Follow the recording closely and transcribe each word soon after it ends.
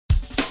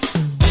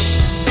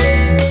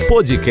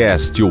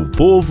Podcast O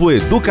Povo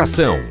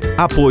Educação.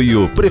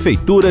 Apoio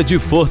Prefeitura de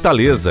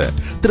Fortaleza.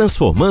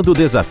 Transformando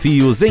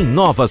desafios em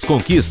novas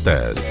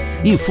conquistas.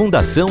 E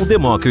Fundação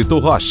Demócrito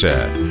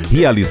Rocha.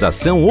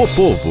 Realização O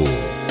Povo.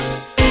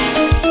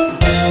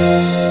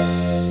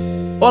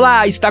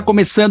 Olá, está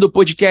começando o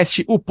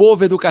podcast O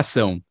Povo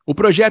Educação. O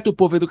projeto O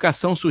Povo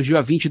Educação surgiu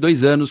há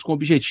 22 anos com o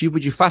objetivo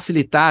de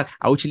facilitar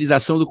a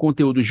utilização do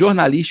conteúdo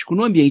jornalístico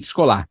no ambiente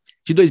escolar.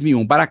 De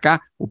 2001 para cá,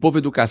 o Povo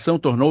Educação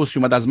tornou-se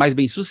uma das mais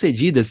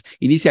bem-sucedidas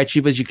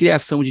iniciativas de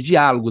criação de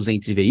diálogos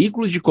entre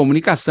veículos de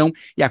comunicação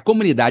e a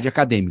comunidade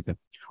acadêmica.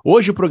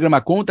 Hoje o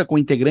programa conta com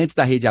integrantes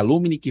da rede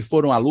Alumni que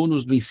foram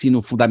alunos do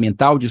ensino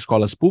fundamental de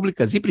escolas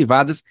públicas e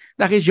privadas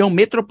da região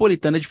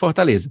metropolitana de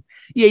Fortaleza,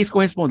 e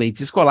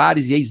ex-correspondentes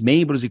escolares e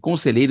ex-membros e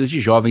conselheiros de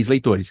jovens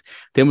leitores.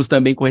 Temos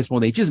também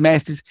correspondentes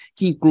mestres,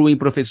 que incluem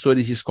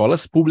professores de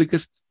escolas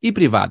públicas e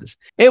privadas.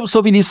 Eu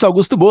sou Vinícius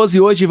Augusto Bozo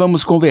e hoje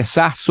vamos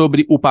conversar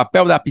sobre o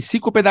papel da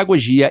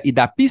psicopedagogia e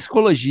da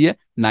psicologia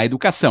na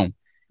educação.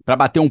 Para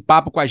bater um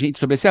papo com a gente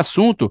sobre esse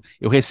assunto,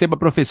 eu recebo a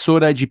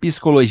professora de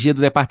psicologia do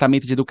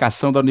departamento de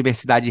educação da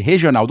Universidade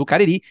Regional do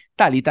Cariri,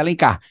 Thalita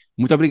Alencar.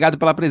 Muito obrigado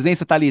pela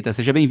presença, Thalita.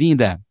 Seja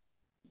bem-vinda.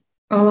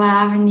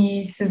 Olá,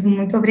 Vinícius.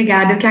 Muito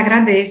obrigada. Eu que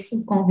agradeço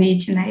o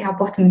convite, e a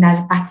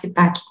oportunidade de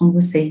participar aqui com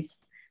vocês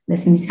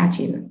dessa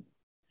iniciativa.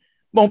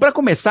 Bom, para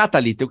começar,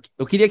 Thalita,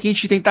 eu queria que a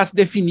gente tentasse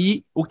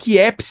definir o que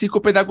é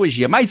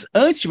psicopedagogia. Mas,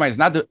 antes de mais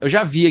nada, eu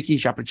já vi aqui,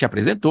 já te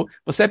apresentou,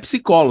 você é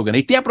psicóloga,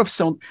 E tem a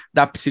profissão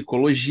da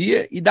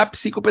psicologia e da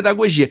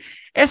psicopedagogia.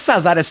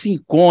 Essas áreas se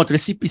encontram,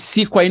 esse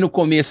psico aí no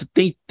começo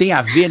tem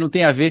a ver, não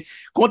tem a ver?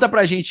 Conta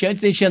pra gente,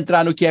 antes de a gente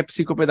entrar no que é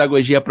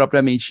psicopedagogia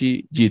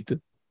propriamente dita.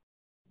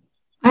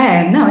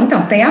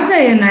 Então, tem a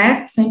ver,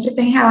 Sempre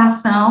tem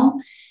relação.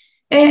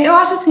 Eu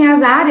acho assim,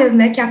 as áreas,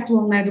 que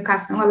atuam na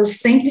educação, elas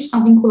sempre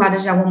estão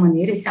vinculadas de alguma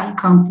maneira. Esse é um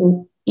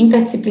campo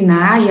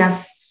interdisciplinar e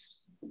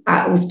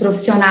os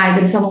profissionais,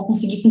 eles só vão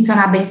conseguir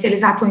funcionar bem se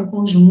eles atuam em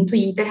conjunto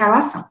e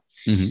inter-relação.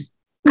 Uhum.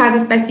 No caso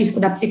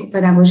específico da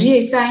psicopedagogia,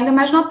 isso é ainda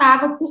mais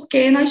notável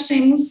porque nós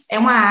temos, é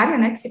uma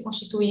área, que se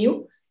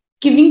constituiu,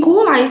 que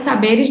vincula aí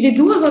saberes de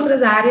duas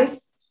outras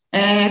áreas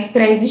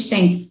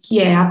pré-existentes,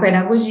 que é a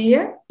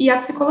pedagogia e a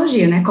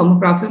psicologia, como o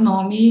próprio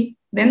nome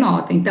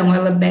denota. Então,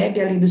 ela bebe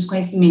ali dos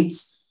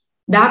conhecimentos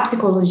da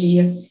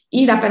psicologia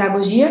e da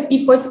pedagogia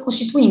e foi se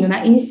constituindo,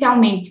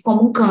 inicialmente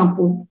como um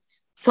campo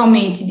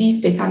somente de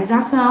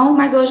especialização,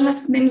 mas hoje nós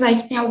sabemos aí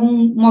que tem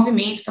algum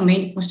movimento também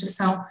de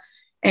construção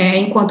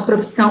enquanto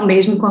profissão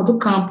mesmo, enquanto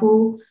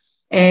campo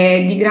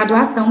de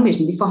graduação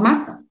mesmo, de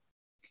formação.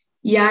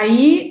 E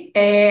aí,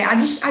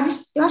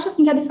 eu acho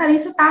assim que a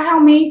diferença está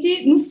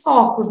realmente nos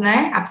focos,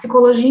 A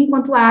psicologia,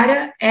 enquanto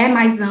área, é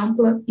mais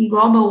ampla,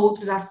 engloba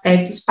outros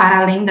aspectos para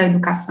além da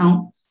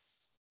educação.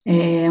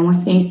 É uma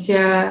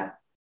ciência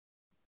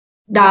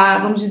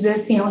vamos dizer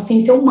assim, é uma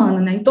ciência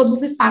humana, Em todos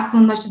os espaços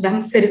onde nós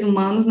tivermos seres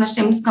humanos, nós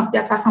temos campo de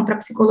atuação para a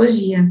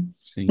psicologia.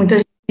 Sim. Muita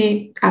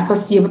gente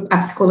associa a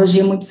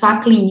psicologia muito só à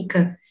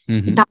clínica. Uhum.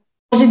 E está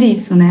longe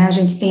disso, A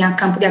gente tem a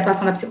campo de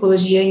atuação da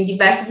psicologia em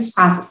diversos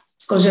espaços.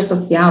 Psicologia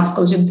social,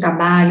 psicologia do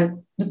trabalho,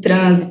 do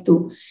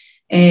trânsito,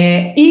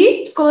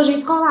 e psicologia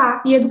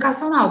escolar e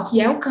educacional,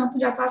 que é o campo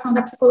de atuação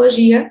da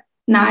psicologia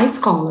na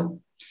escola.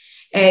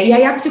 E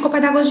aí a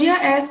psicopedagogia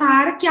é essa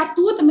área que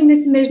atua também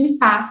nesse mesmo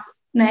espaço,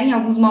 em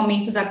alguns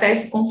momentos até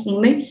se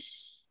confundem,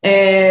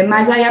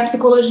 mas aí a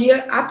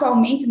psicologia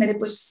atualmente,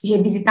 depois de se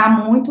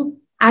revisitar muito,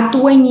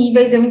 atua em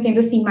níveis, eu entendo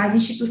assim, mais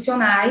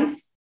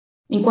institucionais,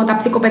 enquanto a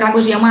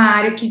psicopedagogia é uma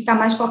área que está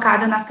mais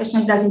focada nas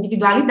questões das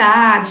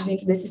individualidades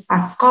dentro desse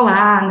espaço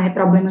escolar,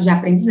 problemas de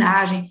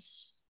aprendizagem,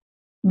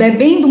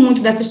 bebendo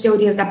muito dessas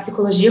teorias da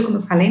psicologia, como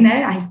eu falei,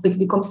 a respeito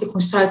de como se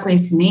constrói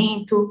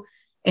conhecimento,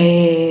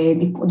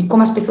 de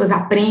como as pessoas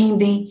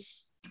aprendem,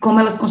 de como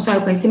elas constroem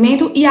o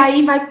conhecimento, e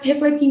aí vai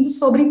refletindo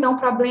sobre, então,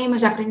 problemas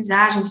de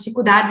aprendizagem,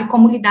 dificuldades e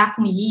como lidar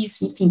com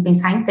isso, enfim,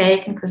 pensar em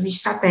técnicas e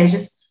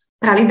estratégias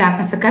para lidar com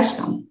essa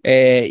questão.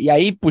 E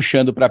aí,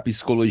 puxando para a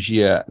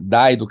psicologia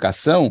da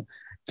educação,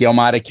 que é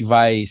uma área que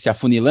vai se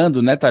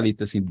afunilando,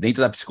 Thalita? Assim,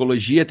 dentro da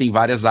psicologia tem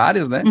várias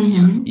áreas,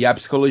 Uhum. E a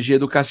psicologia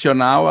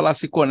educacional, ela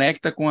se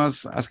conecta com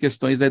as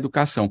questões da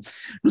educação.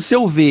 No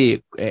seu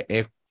ver,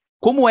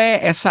 como é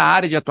essa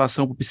área de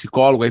atuação para o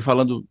psicólogo, aí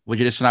falando, vou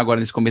direcionar agora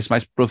nesse começo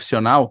mais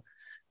profissional,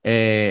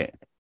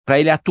 para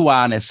ele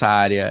atuar nessa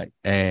área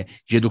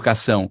de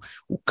educação?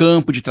 O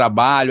campo de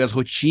trabalho, as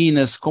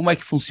rotinas, como é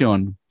que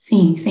funciona?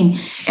 Sim, sim.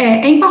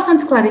 É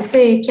importante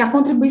esclarecer que a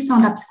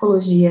contribuição da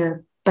psicologia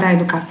para a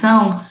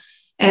educação,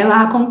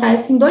 ela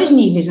acontece em dois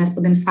níveis, nós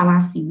podemos falar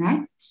assim,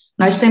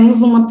 Nós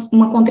temos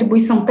uma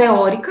contribuição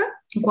teórica,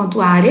 enquanto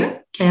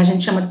área, que a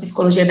gente chama de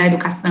psicologia da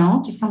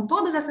educação, que são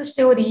todas essas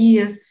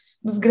teorias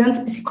dos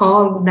grandes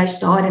psicólogos da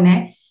história,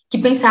 que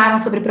pensaram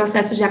sobre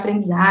processos de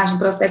aprendizagem,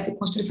 processo de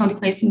construção de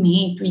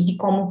conhecimento e de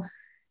como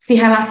se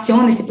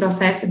relaciona esse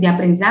processo de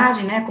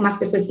aprendizagem, como as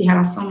pessoas se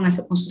relacionam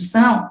nessa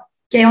construção,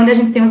 que é onde a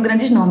gente tem os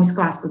grandes nomes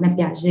clássicos,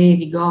 Piaget,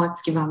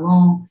 Vygotsky,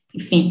 Vallon,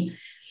 enfim.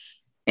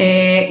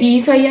 E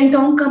isso aí é,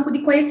 então, um campo de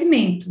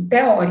conhecimento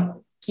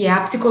teórico, que é a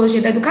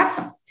psicologia da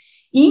educação.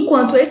 E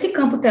enquanto esse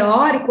campo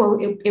teórico,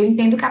 eu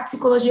entendo que a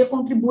psicologia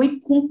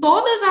contribui com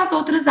todas as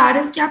outras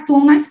áreas que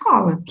atuam na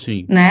escola,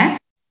 Sim. né?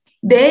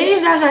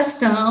 Desde a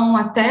gestão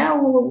até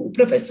o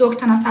professor que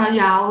está na sala de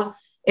aula,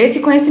 esse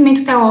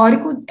conhecimento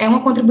teórico é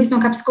uma contribuição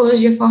que a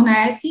psicologia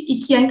fornece e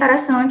que é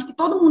interessante que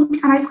todo mundo que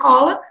está na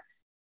escola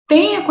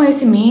tenha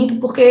conhecimento,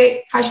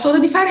 porque faz toda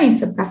a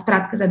diferença para as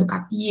práticas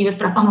educativas,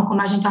 para a forma como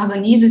a gente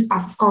organiza o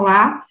espaço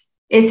escolar,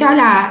 esse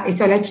olhar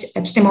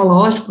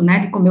epistemológico, né,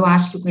 de como eu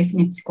acho que o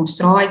conhecimento se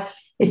constrói,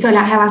 esse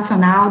olhar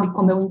relacional, de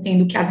como eu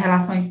entendo que as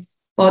relações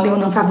podem ou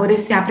não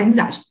favorecer a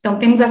aprendizagem. Então,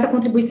 temos essa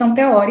contribuição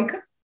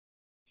teórica,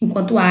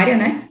 enquanto área,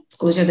 né,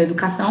 psicologia da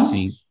educação,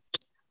 Sim.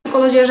 a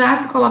psicologia já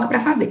se coloca para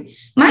fazer.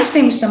 Mas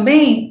temos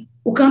também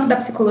o campo da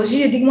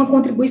psicologia de uma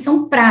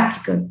contribuição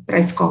prática para a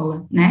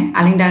escola, né,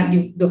 além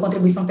da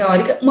contribuição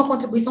teórica, uma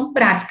contribuição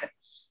prática,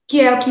 que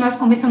é o que nós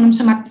convencionamos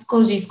chamar de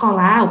psicologia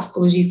escolar, ou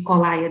psicologia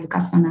escolar e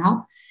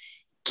educacional,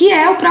 que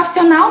é o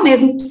profissional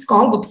mesmo,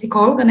 psicólogo ou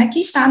psicóloga, né, que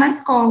está na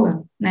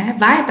escola, né,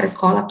 vai para a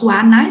escola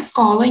atuar na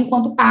escola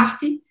enquanto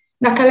parte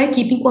daquela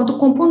equipe, enquanto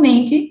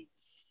componente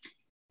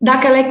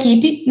daquela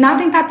equipe, na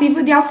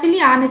tentativa de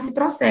auxiliar nesse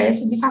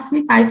processo, de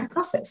facilitar esse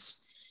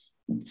processo.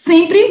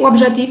 Sempre o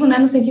objetivo, né,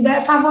 no sentido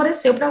é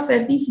favorecer o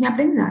processo de ensino e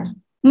aprendizagem.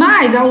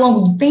 Mas, ao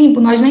longo do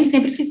tempo, nós nem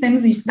sempre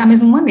fizemos isso da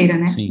mesma maneira,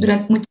 né? Sim.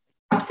 Durante muito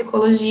tempo, a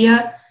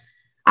psicologia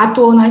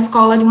atuou na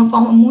escola de uma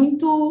forma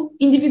muito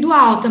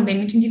individual também,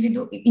 muito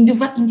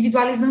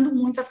individualizando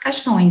muito as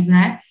questões,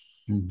 né?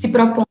 Se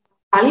propondo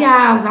a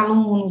avaliar os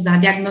alunos, a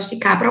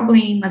diagnosticar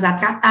problemas, a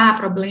tratar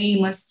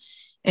problemas.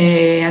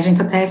 A gente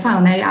até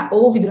fala, né?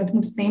 Houve durante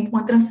muito tempo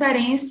uma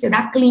transferência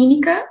da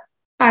clínica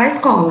para a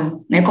escola,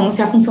 né? Como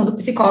se a função do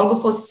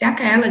psicólogo fosse ser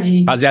aquela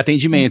de fazer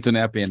atendimento,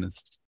 né, apenas.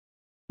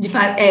 De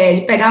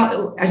pegar,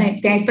 a gente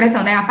tem a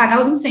expressão, né?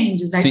 Apagar os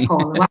incêndios da Sim.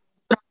 escola.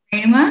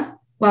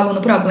 O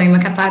aluno problema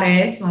que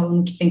aparece, o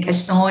aluno que tem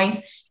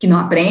questões, que não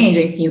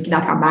aprende, enfim, o que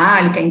dá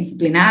trabalho, que é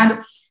indisciplinado,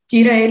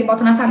 tira ele e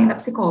bota na salinha da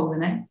psicóloga,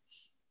 né?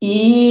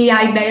 E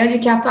a ideia de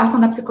que a atuação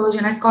da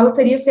psicologia na escola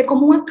seria ser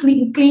como um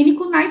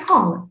clínico na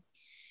escola.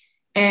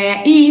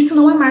 E isso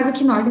não é mais o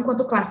que nós,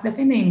 enquanto classe,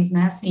 defendemos,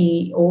 né?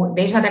 Assim,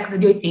 desde a década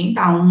de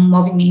 80, há um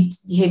movimento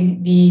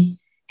de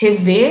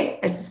rever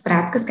essas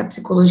práticas que a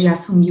psicologia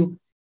assumiu,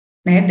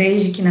 né?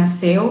 Desde que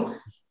nasceu,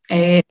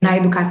 na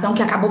educação,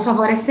 que acabou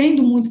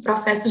favorecendo muito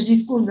processos de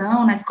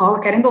exclusão na escola,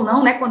 querendo ou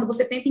não, né? Quando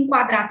você tenta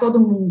enquadrar todo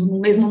mundo no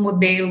mesmo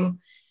modelo,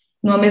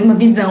 numa mesma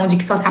visão de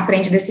que só se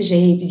aprende desse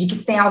jeito, de que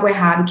se tem algo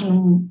errado,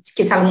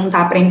 que esse aluno não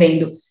está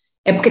aprendendo,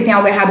 é porque tem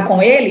algo errado com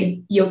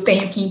ele, e eu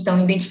tenho que,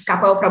 então, identificar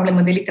qual é o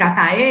problema dele e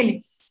tratar ele,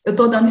 eu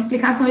estou dando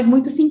explicações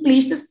muito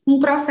simplistas para um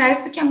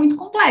processo que é muito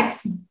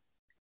complexo.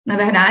 Na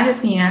verdade,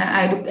 assim,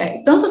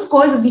 tantas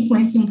coisas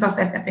influenciam um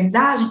processo de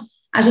aprendizagem,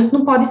 a gente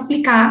não pode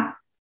explicar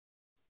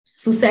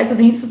sucessos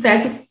e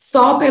insucessos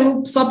só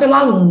pelo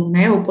aluno,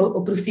 né,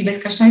 ou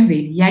possíveis questões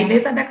dele. E aí,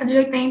 desde a década de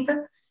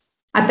 80,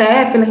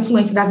 até pela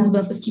influência das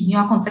mudanças que vinham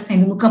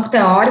acontecendo no campo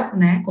teórico,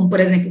 né, como, por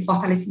exemplo, o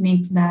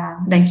fortalecimento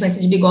da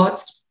influência de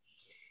Vygotsky,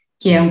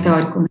 que é um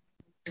teórico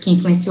que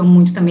influenciou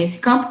muito também esse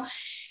campo.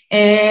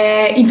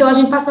 Então, a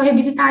gente passou a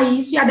revisitar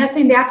isso e a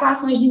defender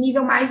atuações de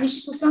nível mais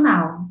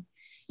institucional.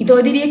 Então,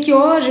 eu diria que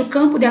hoje o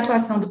campo de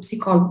atuação do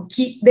psicólogo,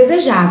 que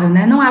desejável,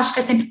 né, não acho que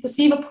é sempre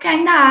possível, porque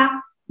ainda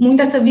há muito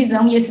essa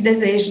visão e esse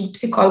desejo do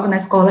psicólogo na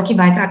escola que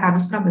vai tratar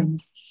dos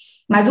problemas.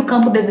 Mas o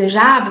campo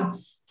desejável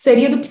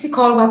seria do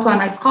psicólogo atuar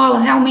na escola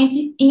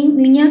realmente em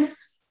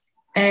linhas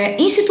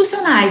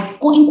institucionais,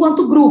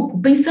 enquanto grupo,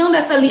 pensando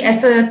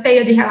essa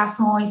teia de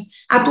relações,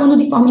 atuando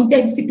de forma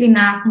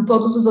interdisciplinar com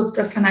todos os outros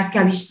profissionais que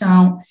ali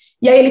estão,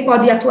 e aí ele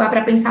pode atuar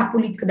para pensar a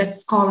política dessa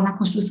escola na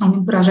construção de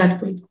um projeto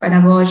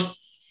político-pedagógico,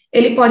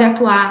 ele pode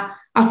atuar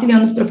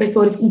auxiliando os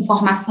professores com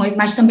formações,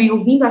 mas também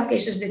ouvindo as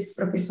queixas desses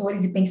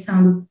professores e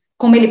pensando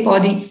como ele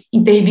pode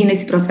intervir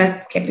nesse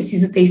processo, porque é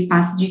preciso ter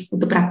espaço de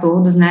escuta para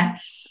todos, né?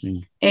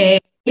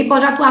 Ele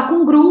pode atuar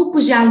com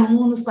grupos de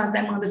alunos, com as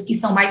demandas que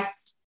são mais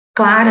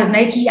claras,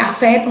 né, que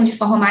afetam de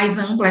forma mais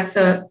ampla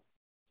essa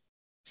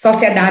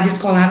sociedade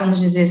escolar,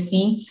 vamos dizer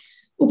assim.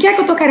 O que é que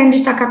eu estou querendo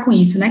destacar com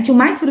isso, né? Que o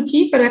mais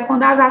frutífero é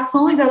quando as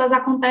ações, elas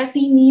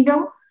acontecem em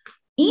nível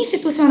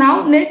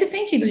institucional, nesse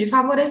sentido, de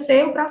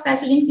favorecer o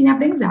processo de ensino e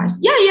aprendizagem.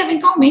 E aí,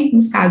 eventualmente,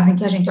 nos casos em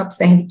que a gente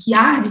observe que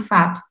há, de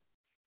fato,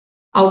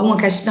 alguma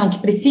questão que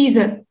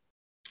precisa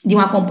de um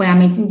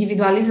acompanhamento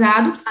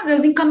individualizado, fazer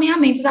os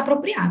encaminhamentos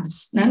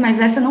apropriados, né? Mas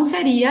essa não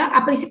seria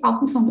a principal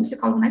função do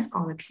psicólogo na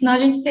escola, que senão a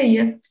gente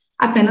teria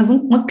apenas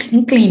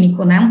um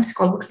clínico, né? Um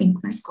psicólogo clínico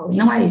na escola, e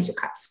não é esse o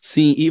caso.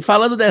 Sim, e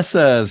falando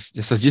dessas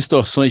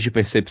distorções de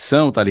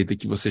percepção, Thalita,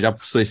 que você já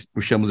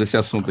puxamos esse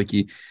assunto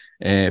aqui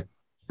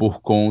por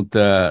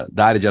conta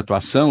da área de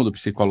atuação do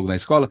psicólogo na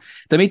escola,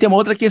 também tem uma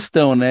outra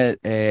questão, né?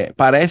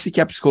 Parece que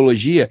a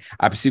psicologia,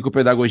 a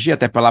psicopedagogia,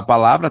 até pela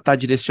palavra, está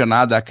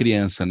direcionada à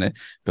criança, né?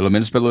 Pelo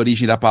menos pela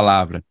origem da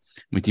palavra.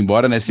 Muito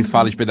embora, né, se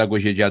fala de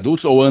pedagogia de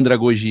adultos, ou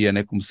andragogia,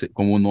 né,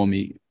 como o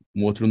nome,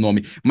 um outro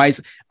nome.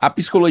 Mas a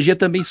psicologia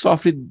também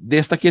sofre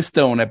desta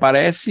questão, né?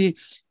 Parece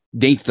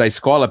dentro da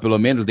escola, pelo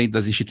menos, dentro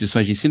das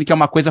instituições de ensino, que é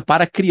uma coisa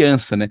para a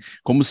criança, né?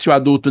 Como se o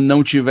adulto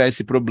não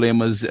tivesse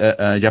problemas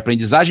de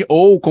aprendizagem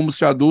ou como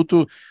se o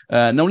adulto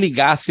não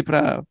ligasse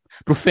para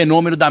o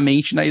fenômeno da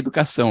mente na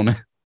educação,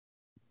 né?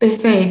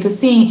 Perfeito,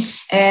 sim,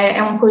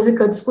 é uma coisa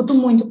que eu discuto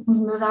muito com os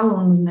meus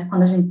alunos, né?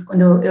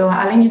 Quando eu,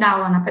 além de dar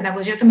aula na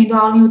pedagogia, eu também dou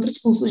aula em outros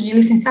cursos de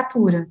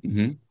licenciatura.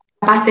 Uhum.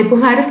 Passei por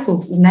vários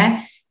cursos,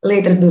 né?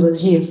 Letras,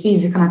 biologia,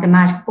 física,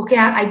 matemática, porque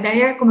a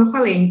ideia, como eu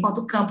falei,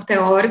 enquanto campo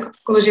teórico, a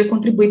psicologia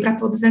contribui para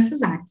todas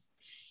essas áreas.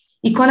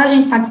 E quando a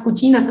gente está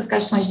discutindo essas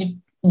questões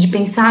de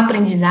pensar a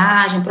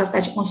aprendizagem,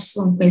 processo de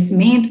construção do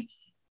conhecimento,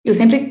 eu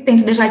sempre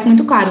tento deixar isso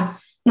muito claro.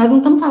 Nós não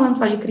estamos falando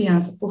só de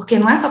criança, porque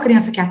não é só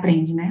criança que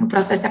aprende, né? O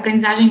processo de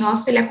aprendizagem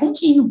nosso, ele é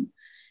contínuo.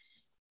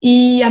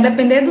 E a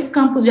depender dos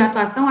campos de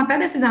atuação, até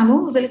desses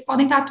alunos, eles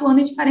podem estar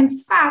atuando em diferentes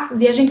espaços,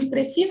 e a gente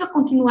precisa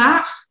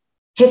continuar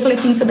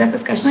refletindo sobre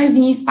essas questões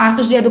em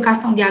espaços de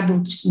educação de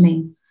adultos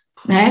também,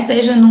 né?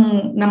 Seja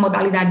na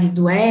modalidade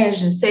do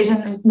EJA,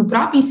 seja no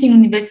próprio ensino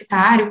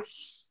universitário,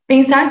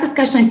 pensar essas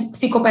questões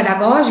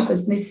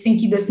psicopedagógicas, nesse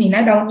sentido, assim,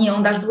 né, da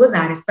união das duas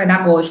áreas,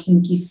 pedagógico,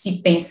 no que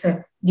se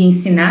pensa de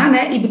ensinar,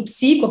 né, e do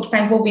psico, que está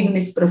envolvido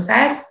nesse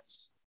processo,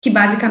 que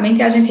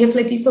basicamente é a gente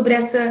refletir sobre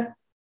essa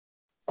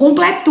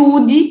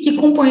completude que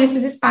compõe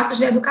esses espaços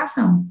de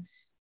educação.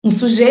 Um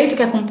sujeito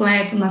que é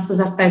completo nos seus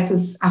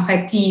aspectos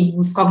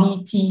afetivos,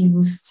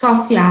 cognitivos,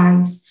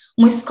 sociais,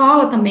 uma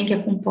escola também que é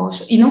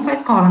composta, e não só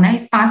escola, né,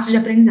 espaços de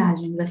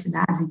aprendizagem,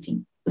 universidades,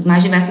 enfim, os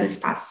mais diversos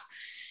espaços,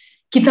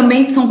 que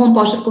também são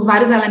compostos por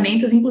vários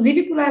elementos,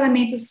 inclusive por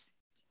elementos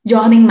de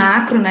ordem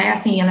macro, né,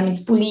 assim,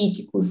 elementos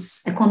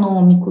políticos,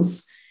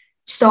 econômicos,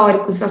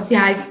 históricos,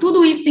 sociais,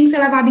 tudo isso tem que ser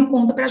levado em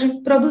conta para a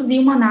gente produzir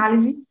uma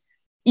análise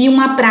e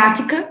uma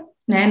prática,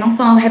 né, não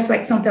só uma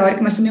reflexão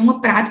teórica, mas também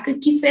uma prática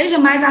que seja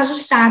mais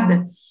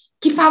ajustada,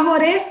 que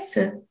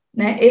favoreça,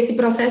 né, esse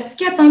processo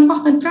que é tão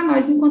importante para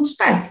nós enquanto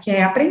espécie, que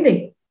é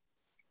aprender.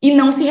 E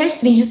não se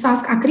restringe só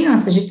a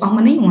crianças, de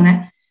forma nenhuma,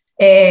 né?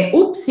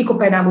 O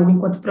psicopedagogo,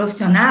 enquanto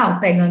profissional,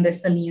 pegando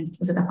essa linha do que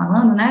você está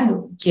falando, né,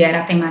 que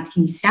era a temática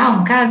inicial,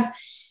 no caso,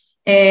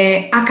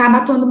 acaba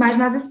atuando mais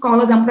nas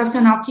escolas, é um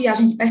profissional que a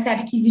gente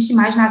percebe que existe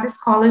mais nas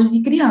escolas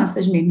de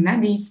crianças mesmo, né,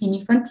 de ensino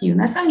infantil,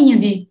 nessa linha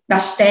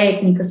das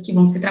técnicas que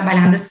vão ser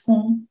trabalhadas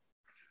com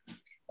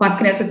as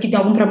crianças que têm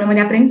algum problema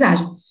de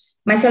aprendizagem.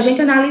 Mas se a gente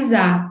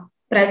analisar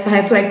para essa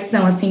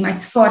reflexão, assim,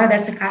 mais fora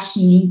dessa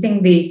caixinha,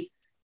 entender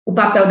o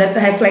papel dessa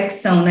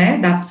reflexão, né,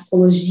 da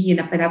psicologia,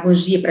 da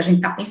pedagogia, para a gente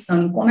estar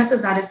pensando em como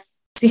essas áreas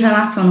se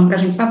relacionam para a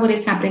gente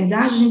favorecer a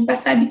aprendizagem, a gente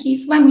percebe que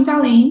isso vai muito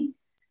além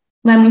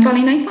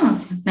da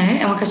infância, né,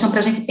 é uma questão para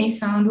a gente ir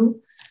pensando,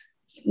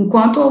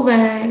 enquanto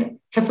houver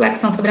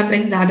reflexão sobre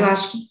aprendizado, eu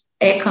acho que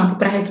é campo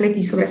para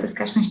refletir sobre essas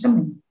questões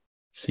também.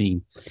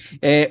 Sim.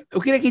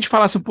 Eu queria que a gente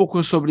falasse um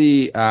pouco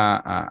sobre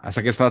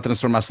essa questão da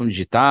transformação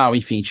digital,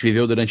 enfim, a gente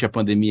viveu durante a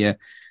pandemia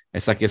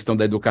essa questão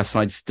da educação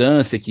à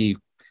distância, que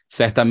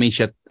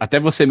certamente,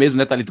 até você mesmo,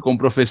 né, Thalita, como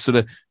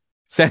professora,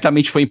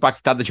 certamente foi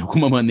impactada de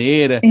alguma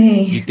maneira,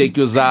 de ter que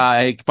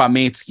usar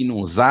equipamentos que não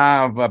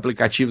usava,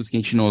 aplicativos que a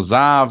gente não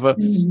usava.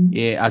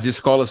 As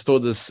escolas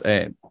todas,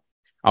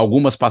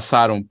 algumas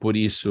passaram por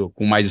isso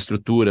com mais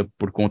estrutura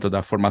por conta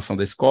da formação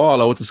da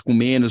escola, outras com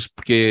menos,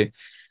 porque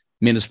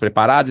menos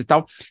preparadas e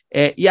tal.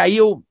 E aí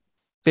eu,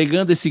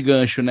 pegando esse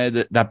gancho, né,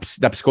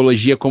 da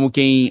psicologia como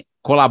quem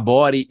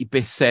colabora e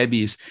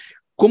percebe isso,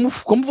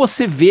 como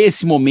você vê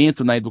esse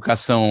momento na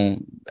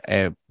educação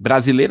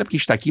brasileira, porque a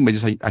gente está aqui, mas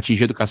isso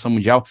atingiu a educação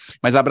mundial,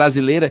 mas a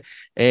brasileira,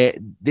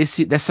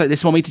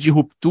 desse momento de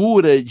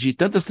ruptura, de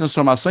tantas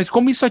transformações,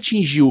 como isso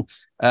atingiu,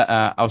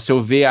 ao seu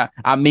ver,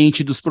 a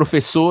mente dos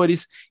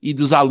professores e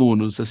dos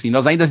alunos? Assim,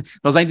 nós ainda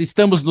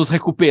estamos nos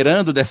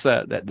recuperando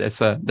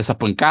dessa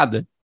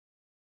pancada?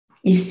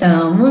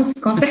 Estamos,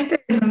 com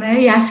certeza,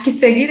 né? E acho que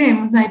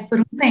seguiremos aí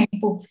por um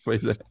tempo.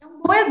 Pois é. É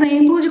um bom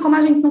exemplo de como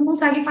a gente não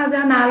consegue fazer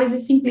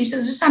análises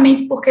simplistas,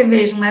 justamente porque,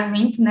 veja, um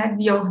evento, né,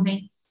 de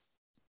ordem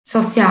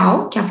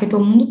social, que afetou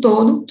o mundo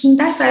todo, que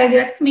interfere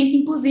diretamente,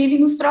 inclusive,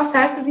 nos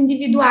processos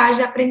individuais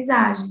de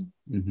aprendizagem.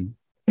 Uhum.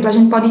 A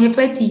gente pode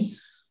refletir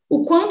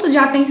o quanto de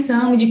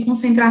atenção e de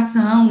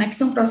concentração, né, que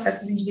são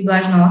processos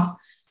individuais nossos,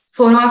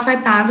 foram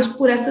afetados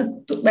por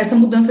essa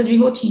mudança de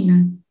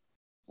rotina.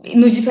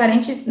 Nas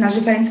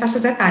diferentes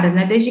faixas etárias,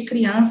 né, desde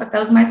criança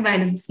até os mais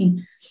velhos, assim.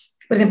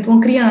 Por exemplo,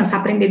 uma criança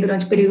aprender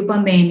durante o período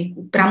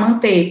pandêmico para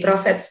manter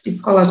processos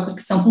psicológicos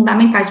que são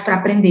fundamentais para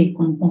aprender,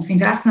 como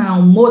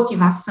concentração,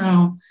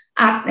 motivação,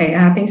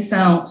 a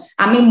atenção,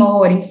 a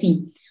memória,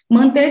 enfim.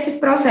 Manter esses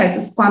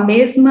processos com a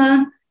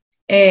mesma,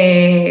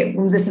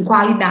 vamos dizer assim,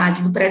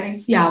 qualidade do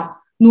presencial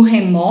no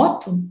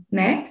remoto,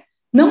 né,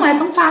 não é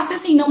tão fácil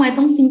assim, não é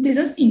tão simples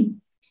assim.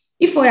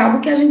 E foi algo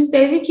que a gente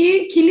teve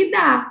que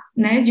lidar,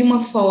 né, de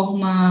uma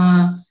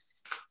forma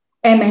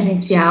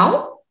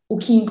emergencial, o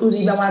que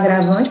inclusive é um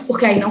agravante,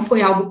 porque aí não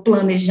foi algo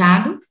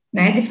planejado,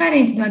 né,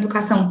 diferente de uma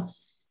educação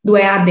do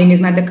EAD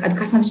mesmo, a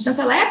educação à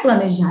distância, ela é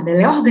planejada,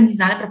 ela é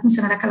organizada para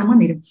funcionar daquela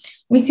maneira.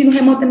 O ensino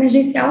remoto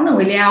emergencial,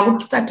 não, ele é algo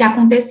que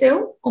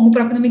aconteceu, como o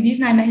próprio nome diz,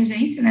 na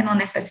emergência, né, numa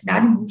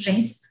necessidade, uma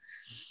urgência,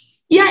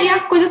 E aí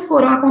as coisas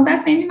foram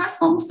acontecendo e nós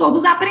fomos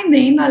todos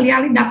aprendendo ali a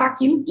lidar com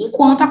aquilo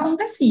enquanto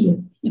acontecia.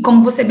 E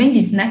como você bem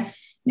disse, né?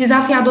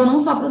 Desafiador não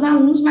só para os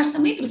alunos, mas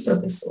também para os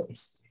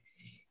professores.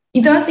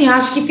 Então, assim,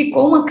 acho que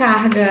ficou uma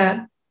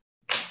carga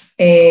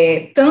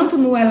tanto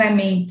no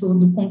elemento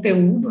do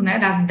conteúdo, né,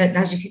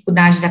 das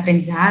dificuldades da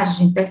aprendizagem. A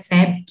gente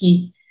percebe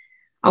que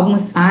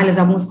algumas falhas,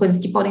 algumas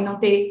coisas que podem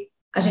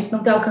a gente não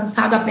ter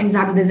alcançado o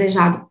aprendizado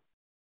desejado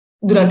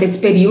durante esse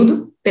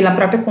período, pela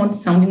própria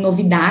condição de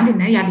novidade,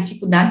 né, e a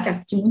dificuldade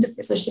que muitas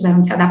pessoas tiveram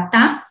de se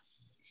adaptar.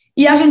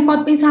 E a gente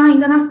pode pensar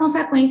ainda nas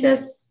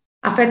consequências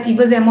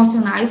afetivas e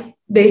emocionais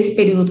desse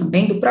período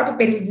também, do próprio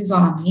período de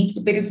isolamento,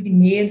 do período de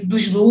medo,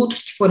 dos lutos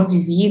que foram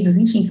vividos,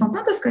 enfim, são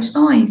tantas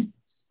questões,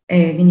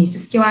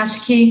 Vinícius, que eu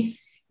acho que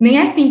nem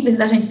é simples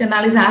da gente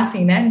analisar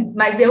assim, né,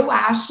 mas eu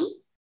acho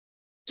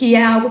que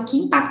é algo que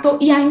impactou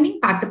e ainda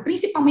impacta,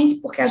 principalmente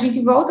porque a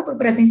gente volta para o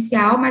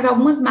presencial, mas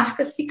algumas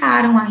marcas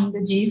ficaram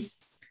ainda disso,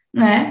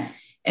 né,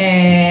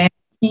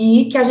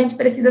 e que a gente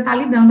precisa estar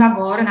lidando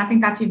agora na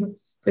tentativa,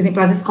 por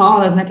exemplo, as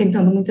escolas, né,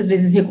 tentando muitas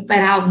vezes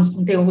recuperar alguns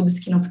conteúdos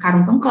que não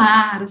ficaram tão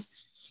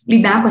claros,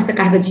 lidar com essa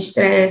carga de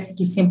estresse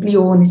que se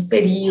ampliou nesse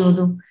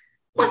período,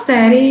 uma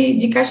série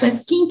de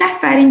questões que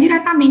interferem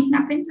diretamente na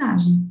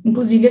aprendizagem,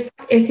 inclusive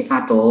esse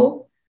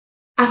fator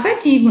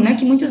afetivo, né,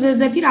 que muitas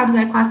vezes é tirado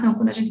da equação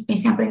quando a gente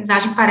pensa em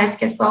aprendizagem, parece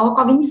que é só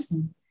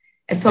cognição,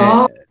 é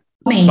só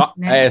mente,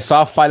 né? É só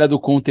a falha do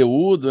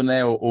conteúdo,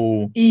 né,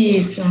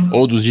 Isso.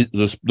 Ou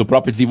do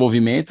próprio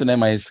desenvolvimento, né,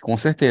 mas com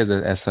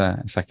certeza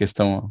essa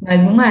questão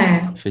Mas não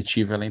é.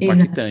 afetiva, ela é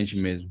impactante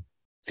mesmo.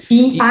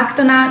 E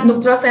impacta no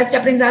processo de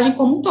aprendizagem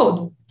como um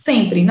todo,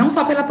 sempre, não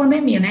só pela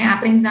pandemia, né? A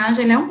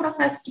aprendizagem é um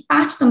processo que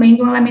parte também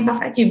de um elemento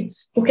afetivo,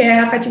 porque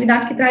é a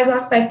afetividade que traz o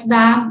aspecto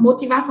da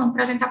motivação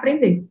para a gente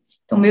aprender.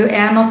 Então,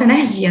 é a nossa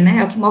energia, né?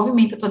 É o que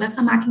movimenta toda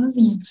essa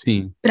maquinazinha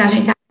para a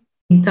gente aprender.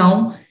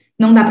 Então,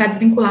 não dá para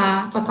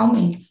desvincular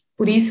totalmente.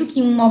 Por isso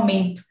que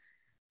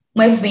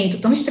um evento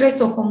tão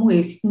estressor como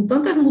esse, com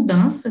tantas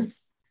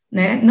mudanças,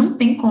 né? Não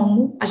tem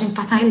como a gente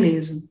passar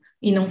ileso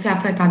e não ser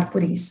afetado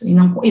por isso, e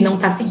não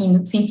tá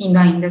sentindo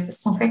ainda essas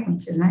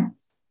consequências, né?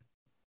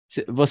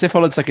 Você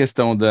falou dessa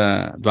questão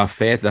do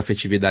afeto, da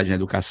afetividade na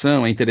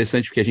educação. É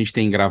interessante porque a gente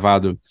tem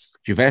gravado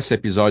diversos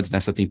episódios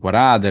nessa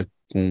temporada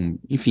com,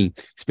 enfim,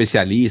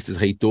 especialistas,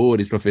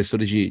 reitores,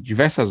 professores de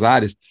diversas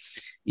áreas,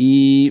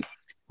 e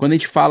quando a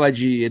gente fala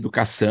de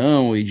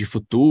educação e de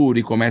futuro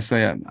e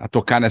começa a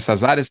tocar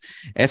nessas áreas,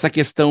 essa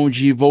questão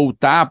de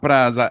voltar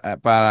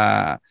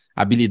para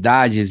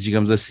habilidades,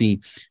 digamos assim,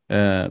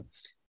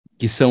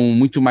 que são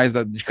muito mais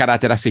de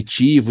caráter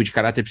afetivo, de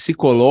caráter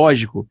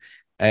psicológico,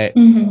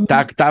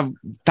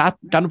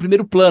 tá no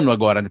primeiro plano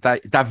agora, né?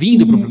 Tá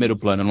vindo para o primeiro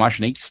plano. Eu não acho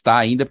nem que está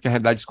ainda, porque a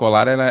realidade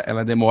escolar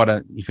ela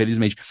demora,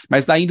 infelizmente,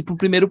 mas está indo para o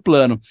primeiro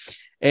plano.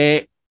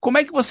 Como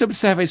é que você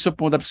observa isso do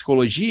ponto da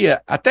psicologia,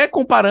 até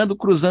comparando,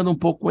 cruzando um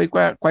pouco aí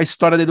com a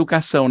história da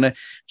educação, né?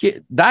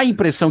 Porque dá a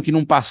impressão que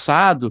num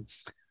passado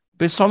o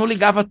pessoal não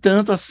ligava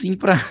tanto assim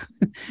para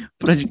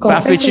a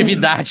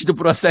afetividade do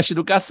processo de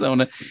educação,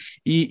 né?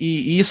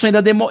 E isso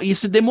ainda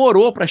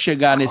demorou para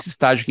chegar nesse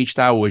estágio que a gente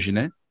está hoje,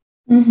 né?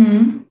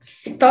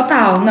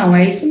 Total, não,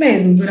 é isso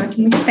mesmo. Durante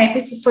muito tempo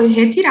isso foi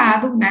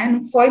retirado, né?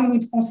 Não foi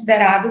muito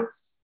considerado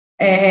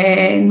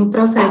no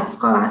processo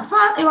escolar.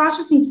 Eu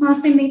acho assim que são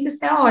as tendências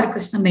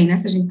teóricas também, né?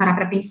 Se a gente parar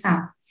para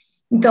pensar.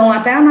 Então,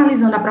 até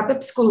analisando a própria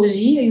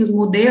psicologia e os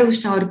modelos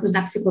teóricos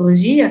da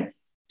psicologia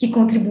que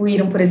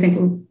contribuíram, por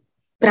exemplo,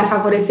 para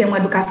favorecer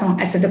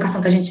essa educação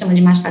que a gente chama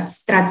de mais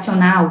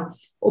tradicional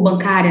ou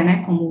bancária,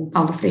 né, como o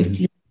Paulo Freire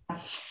utiliza,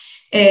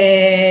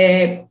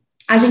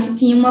 a gente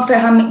tinha uma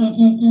ferramenta,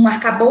 um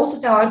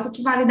arcabouço teórico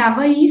que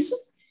validava isso,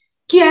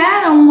 que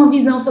era uma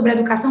visão sobre a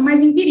educação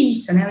mais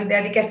empirista, né, a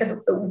ideia de que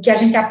o que a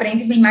gente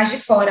aprende vem mais de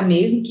fora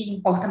mesmo, que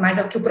importa mais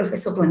é o que o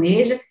professor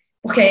planeja,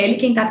 porque é ele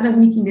quem está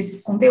transmitindo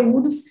esses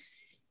conteúdos,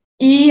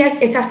 e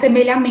esse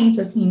assemelhamento,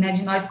 assim, né,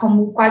 de nós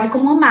quase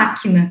como uma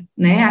máquina,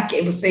 né,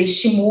 você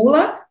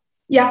estimula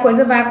e a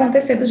coisa vai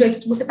acontecer do jeito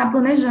que você está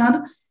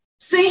planejando,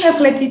 sem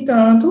refletir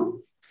tanto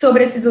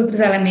sobre esses outros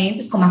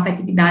elementos, como a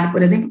afetividade,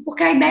 por exemplo,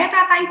 porque a ideia é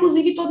tratar,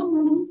 inclusive, todo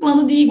mundo num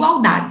plano de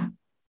igualdade,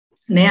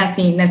 né,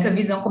 assim, nessa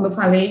visão, como eu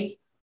falei,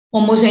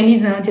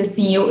 homogeneizante,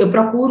 assim, eu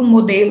procuro um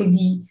modelo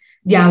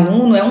de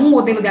aluno, é um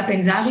modelo de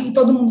aprendizagem e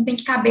todo mundo tem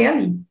que caber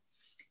ali.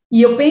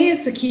 E eu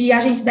penso que a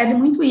gente deve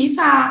muito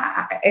isso,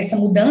 essa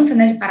mudança,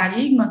 né, de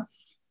paradigma,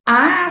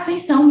 à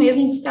ascensão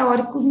mesmo dos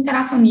teóricos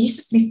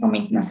interacionistas,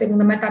 principalmente na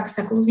segunda metade do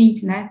século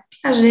XX, né?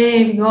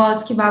 Piaget,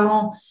 Vygotsky,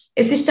 Vallon,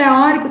 esses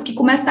teóricos que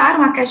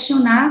começaram a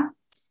questionar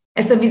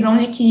essa visão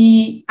de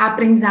que a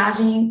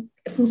aprendizagem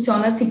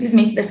funciona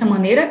simplesmente dessa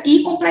maneira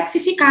e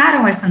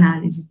complexificaram essa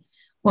análise,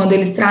 quando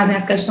eles trazem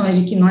as questões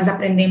de que nós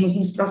aprendemos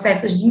nos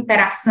processos de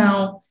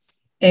interação,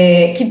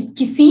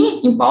 que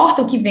sim,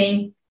 importa o que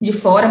vem de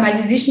fora, mas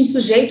existe um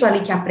sujeito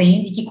ali que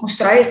aprende, que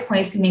constrói esse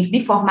conhecimento de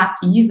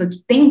formativa,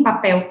 que tem um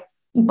papel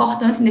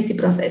importante nesse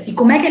processo. E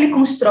como é que ele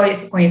constrói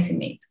esse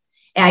conhecimento?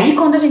 É aí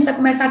quando a gente vai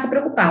começar a se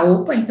preocupar.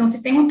 Opa, então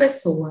se tem uma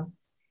pessoa,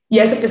 e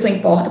essa pessoa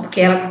importa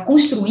porque ela está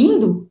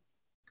construindo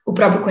o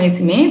próprio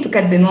conhecimento,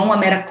 quer dizer, não é uma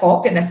mera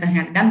cópia dessa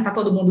realidade, não está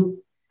todo mundo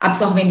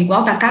absorvendo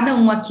igual, está cada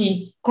um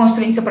aqui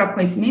construindo seu próprio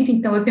conhecimento,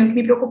 então eu tenho que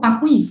me preocupar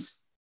com isso,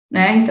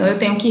 né? Então eu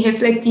tenho que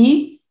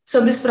refletir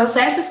sobre os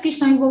processos que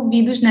estão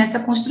envolvidos nessa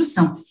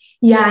construção.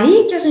 E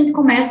aí que a gente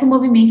começa o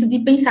movimento de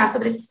pensar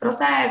sobre esses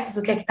processos,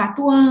 o que é que está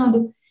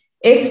atuando.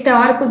 Esses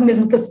teóricos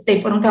mesmo que eu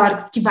citei foram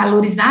teóricos que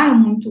valorizaram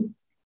muito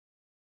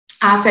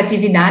a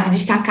afetividade,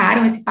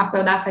 destacaram esse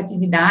papel da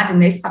afetividade,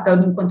 né, esse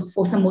papel enquanto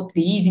força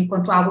motriz,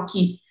 enquanto algo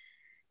que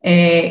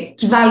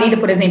valida,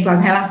 por exemplo, as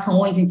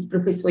relações entre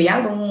professor e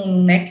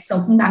aluno, né, que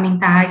são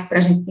fundamentais para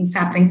a gente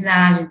pensar a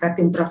aprendizagem, para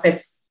ter um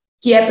processo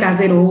que é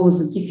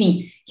prazeroso, que,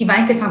 enfim, que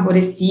vai ser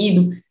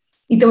favorecido.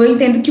 Então, eu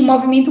entendo que o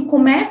movimento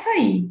começa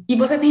aí, e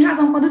você tem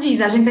razão quando diz,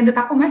 a gente ainda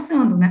está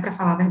começando, né, para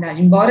falar a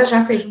verdade, embora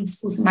já seja um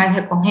discurso mais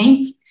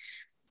recorrente,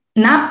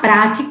 na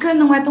prática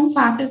não é tão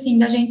fácil assim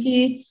da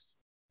gente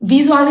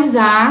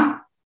visualizar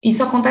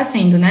isso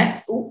acontecendo,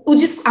 né?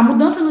 A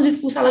mudança no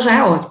discurso, ela já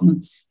é ótima,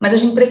 mas a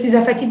gente precisa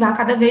efetivar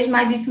cada vez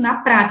mais isso na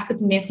prática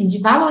também, assim, de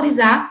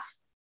valorizar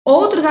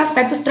outros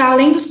aspectos para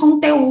além dos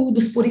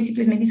conteúdos, pura e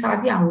simplesmente em sala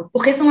de aula,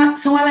 porque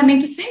são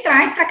elementos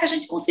centrais para que a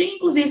gente consiga,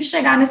 inclusive,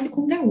 chegar nesse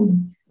conteúdo,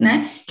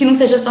 né? Que não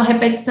seja só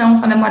repetição,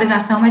 só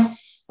memorização, mas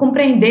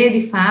compreender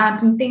de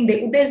fato,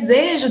 entender o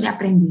desejo de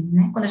aprender,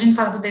 né? Quando a gente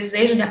fala do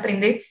desejo de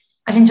aprender,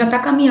 a gente já está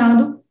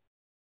caminhando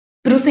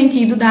para o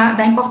sentido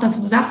da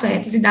importância dos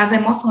afetos e das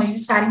emoções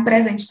estarem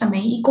presentes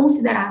também e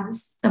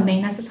consideradas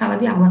também nessa sala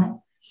de aula, né?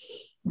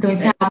 Então,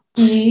 isso é algo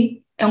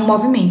que é um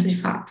movimento, de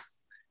fato.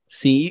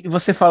 Sim, e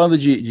você falando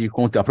de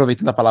conteúdo,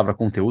 aproveitando a palavra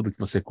conteúdo que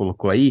você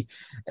colocou aí,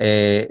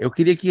 eu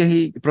queria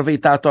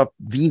aproveitar a tua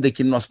vinda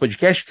aqui no nosso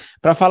podcast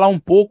para falar um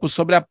pouco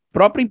sobre a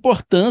própria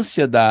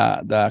importância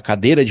da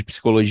cadeira de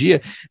psicologia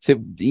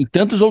em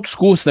tantos outros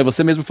cursos, né?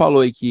 Você mesmo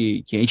falou aí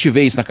que a gente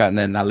vê isso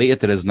na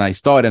letras, na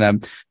história, né?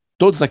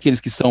 Todos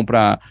aqueles que são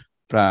para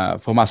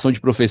formação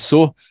de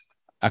professor,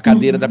 a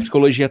cadeira da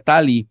psicologia está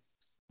ali.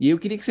 E eu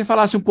queria que você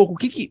falasse um pouco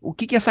o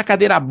que essa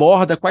cadeira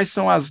aborda, quais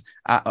são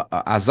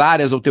as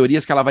áreas ou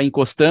teorias que ela vai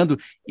encostando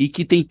e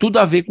que tem tudo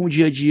a ver com o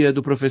dia a dia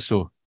do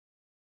professor.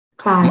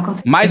 Claro, com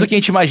certeza. Mais do que a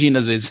gente imagina,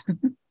 às vezes.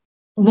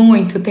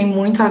 Muito, tem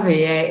muito a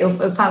ver. Eu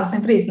falo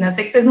sempre isso, né? Eu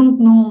sei que vocês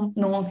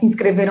não se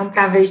inscreveram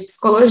para ver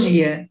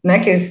psicologia, né?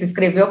 Que se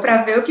inscreveu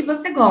para ver o que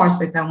você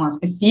gosta. Então,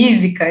 é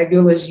física, é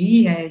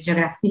biologia, é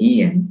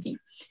geografia, enfim,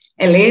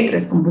 é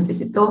letras, como você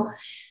citou.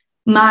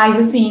 Mas,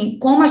 assim,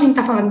 como a gente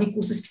está falando de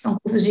cursos que são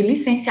cursos de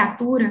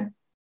licenciatura,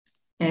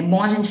 é bom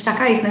a gente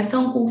destacar isso, né?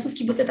 São cursos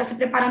que você está se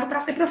preparando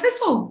para ser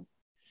professor.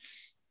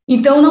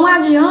 Então, não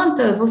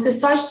adianta você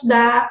só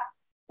estudar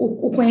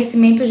o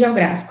conhecimento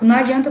geográfico, não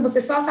adianta você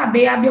só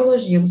saber a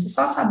biologia, você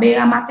só saber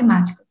a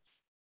matemática.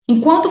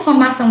 Enquanto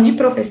formação de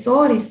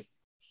professores,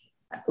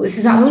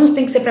 esses alunos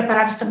têm que ser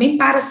preparados também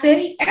para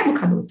serem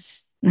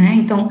educadores, né?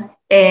 Então,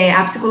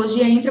 a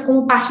psicologia entra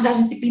como parte das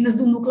disciplinas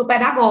do núcleo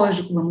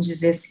pedagógico, vamos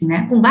dizer assim,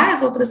 né? Com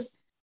várias outras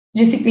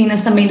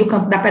disciplinas também do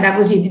campo da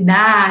pedagogia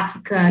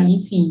didática,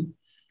 enfim.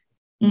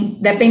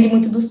 Depende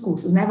muito dos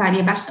cursos, né?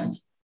 Varia bastante.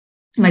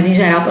 Mas, em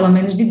geral, pelo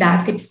menos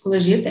didática e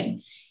psicologia tem.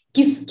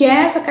 Que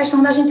é essa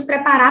questão da gente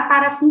preparar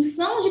para a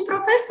função de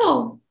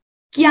professor,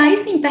 que aí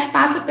sim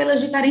perpassa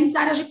pelas diferentes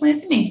áreas de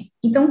conhecimento.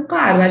 Então,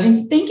 claro, a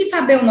gente tem que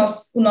saber o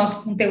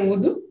nosso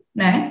conteúdo,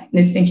 né?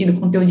 Nesse sentido,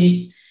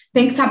 conteudista,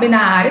 tem que saber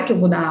na área que eu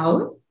vou dar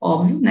aula,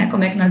 óbvio, né?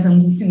 Como é que nós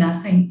vamos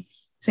ensinar sem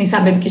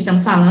saber do que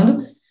estamos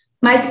falando.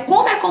 Mas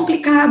como é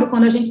complicado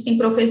quando a gente tem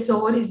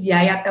professores, e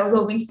aí até os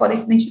ouvintes podem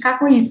se identificar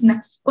com isso,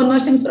 né? Quando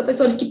nós temos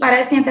professores que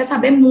parecem até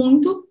saber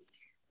muito,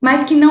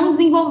 mas que não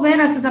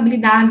desenvolveram essas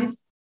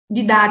habilidades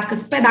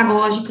didáticas,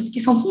 pedagógicas, que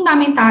são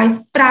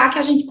fundamentais para que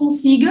a gente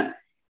consiga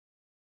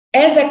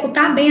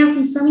executar bem a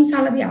função em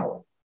sala de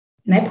aula,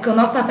 né? Porque o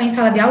nosso papel em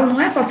sala de aula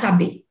não é só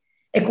saber,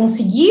 é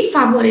conseguir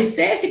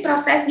favorecer esse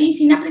processo de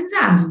ensino e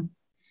aprendizagem,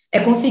 é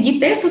conseguir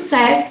ter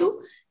sucesso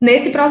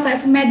nesse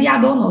processo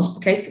mediador nosso,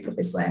 porque é isso que o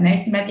professor é, né?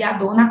 Esse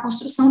mediador na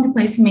construção de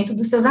conhecimento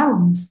dos seus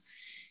alunos.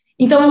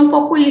 Então, é um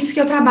pouco isso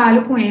que eu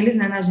trabalho com eles,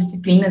 né, nas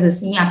disciplinas,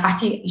 assim,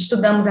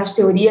 estudamos as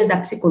teorias da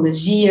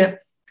psicologia,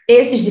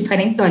 esses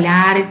diferentes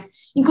olhares,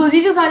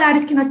 inclusive os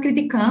olhares que nós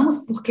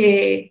criticamos,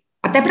 porque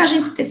até para a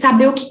gente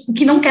saber o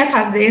que não quer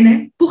fazer,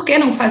 né, por que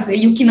não fazer,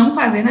 e o que não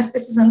fazer, nós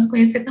precisamos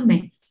conhecer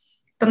também.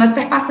 Então, nós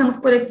perpassamos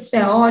por esses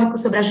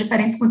teóricos sobre as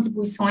diferentes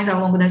contribuições ao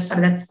longo da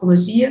história da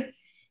psicologia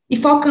e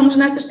focamos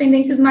nessas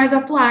tendências mais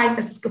atuais,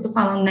 essas que eu estou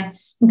falando, né,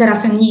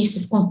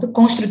 interacionistas,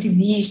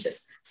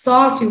 construtivistas,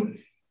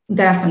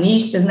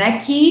 socio-interacionistas, né,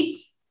 que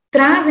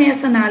trazem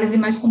essa análise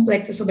mais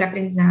complexa sobre a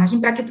aprendizagem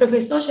para que o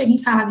professor chegue em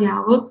sala de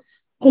aula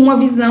com uma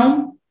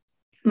visão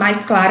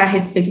mais clara a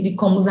respeito de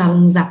como os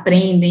alunos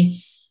aprendem,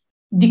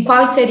 de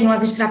quais seriam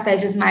as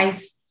estratégias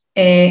mais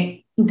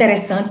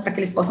interessantes para que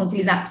eles possam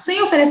utilizar, sem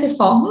oferecer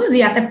fórmulas,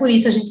 e até por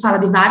isso a gente fala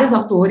de vários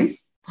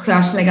autores, porque eu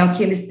acho legal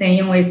que eles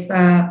tenham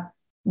essa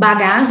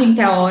bagagem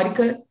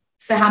teórica,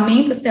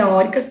 ferramentas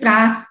teóricas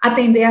para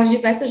atender às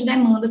diversas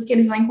demandas que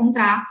eles vão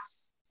encontrar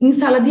em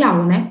sala de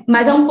aula, né?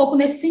 Mas é um pouco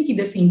nesse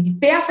sentido, assim, de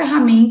ter a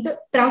ferramenta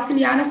para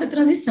auxiliar nessa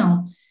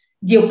transição.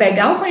 de eu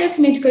pegar o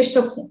conhecimento que eu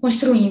estou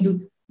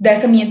construindo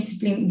dessa minha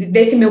disciplina,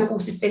 desse meu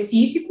curso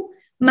específico,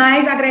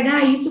 mas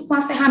agregar isso com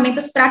as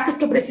ferramentas práticas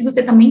que eu preciso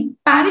ter também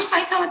para estar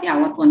em sala de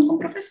aula atuando como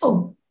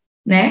professor,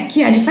 né?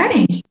 Que é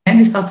diferente, né?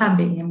 De só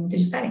saber, é muito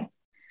diferente.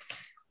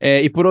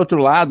 E por outro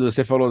lado,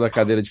 você falou da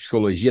cadeira de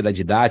psicologia, da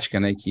didática,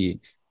 né? Que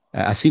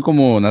assim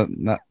como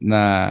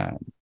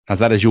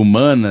nas áreas de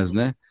humanas,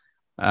 né?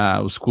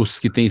 Os cursos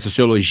que tem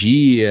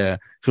sociologia,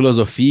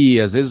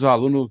 filosofia, às vezes o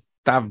aluno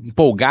está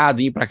empolgado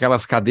em ir para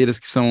aquelas cadeiras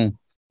que são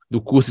do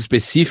curso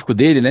específico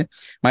dele, né?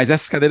 Mas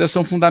essas cadeiras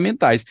são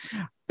fundamentais.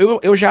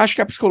 Eu já acho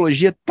que a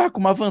psicologia está com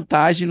uma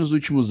vantagem nos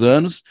últimos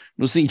anos,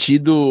 no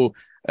sentido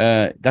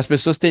das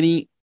pessoas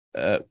terem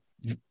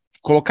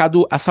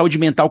colocado a saúde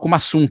mental como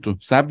assunto,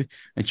 sabe?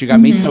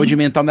 Antigamente, saúde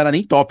mental não era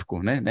nem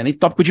tópico, né? Não era nem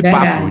tópico de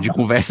papo, de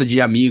conversa de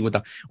amigo e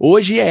tal.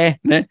 Hoje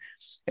né?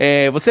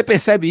 Você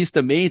percebe isso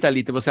também,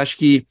 Thalita? Você acha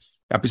que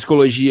a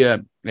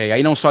psicologia, e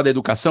aí não só da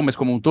educação, mas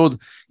como um todo,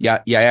 e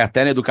aí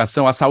até na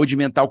educação, a saúde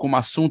mental como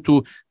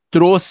assunto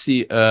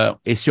trouxe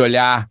esse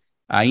olhar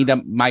ainda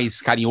mais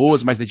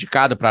carinhoso, mais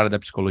dedicado para a área da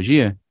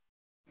psicologia?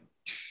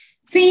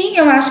 Sim,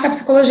 eu acho que a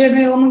psicologia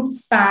ganhou muito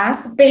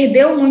espaço,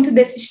 perdeu muito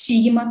desse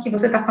estigma que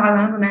você está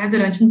falando, né?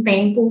 Durante um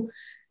tempo,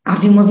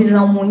 havia uma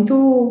visão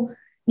muito...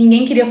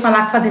 Ninguém queria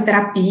falar que fazer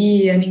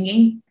terapia,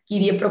 ninguém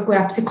queria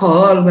procurar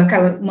psicólogo,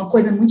 uma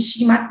coisa muito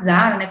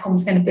estigmatizada, né? Como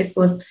sendo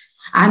pessoas...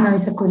 não,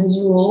 isso é coisa de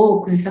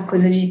loucos, isso é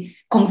coisa de...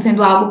 Como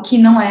sendo algo que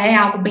não é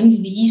algo bem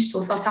visto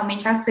ou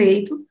socialmente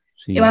aceito.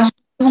 Sim. Eu acho que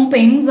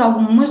rompemos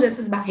algumas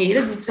dessas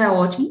barreiras, isso é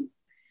ótimo,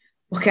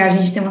 porque a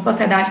gente tem uma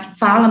sociedade que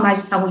fala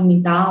mais de saúde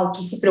mental,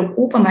 que se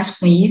preocupa mais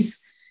com isso,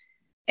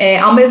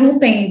 ao mesmo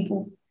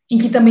tempo em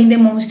que também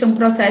demonstra um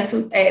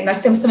processo,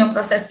 nós temos também um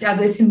processo de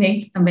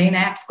adoecimento também,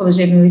 né, a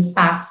psicologia ganhou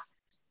espaço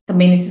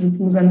também nesses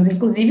últimos anos,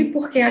 inclusive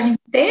porque a gente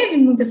teve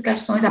muitas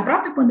questões, a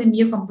própria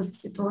pandemia, como você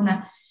citou,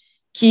 né,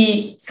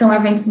 que são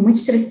eventos muito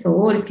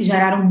estressores, que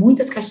geraram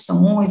muitas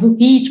questões, o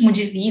ritmo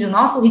de vida, o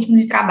nosso ritmo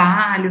de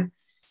trabalho,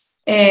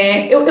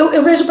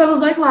 eu vejo pelos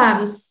dois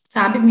lados,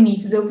 sabe,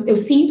 Vinícius? Eu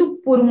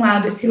sinto, por um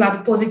lado, esse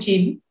lado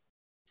positivo,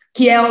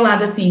 que é o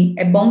lado, assim,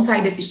 é bom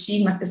sair desse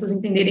estigma, as pessoas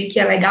entenderem que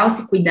é legal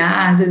se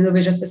cuidar, às vezes eu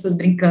vejo as pessoas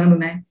brincando,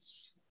 né,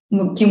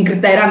 que um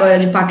critério agora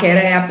de paquera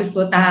é a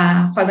pessoa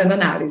estar fazendo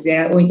análise,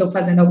 ou então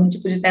fazendo algum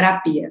tipo de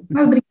terapia,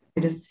 umas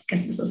brincadeiras que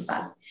as pessoas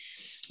fazem.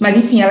 Mas,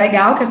 enfim, é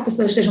legal que as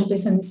pessoas estejam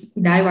pensando em se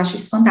cuidar, eu acho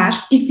isso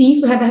fantástico, e sim,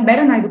 isso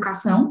reverbera na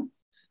educação,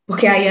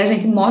 porque aí a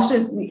gente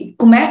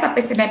começa a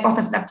perceber a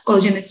importância da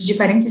psicologia nesses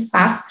diferentes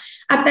espaços,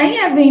 até em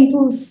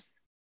eventos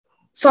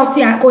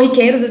sociais,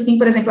 corriqueiros, assim,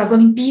 por exemplo, as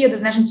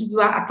Olimpíadas, né, a gente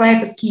viu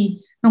atletas que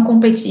não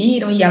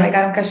competiram e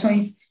alegaram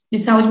questões de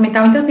saúde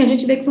mental, então, assim, a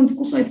gente vê que são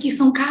discussões que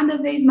são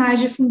cada vez mais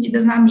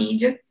difundidas na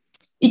mídia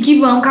e que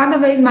vão cada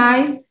vez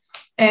mais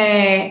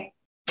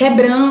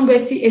quebrando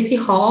esse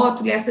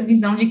rótulo e essa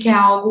visão de que é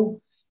algo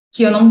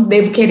que eu não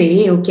devo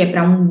querer, ou que é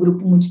para um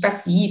grupo muito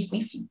específico,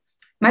 enfim.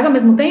 Mas, ao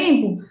mesmo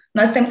tempo,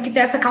 nós temos que ter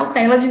essa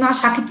cautela de não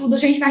achar que tudo a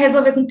gente vai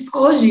resolver com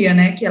psicologia,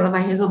 né? Que ela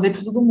vai resolver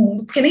tudo do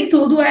mundo, porque nem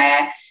tudo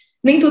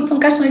são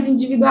questões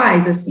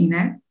individuais, assim,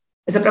 né?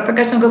 Essa própria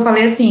questão que eu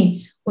falei,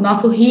 assim, o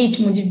nosso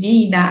ritmo de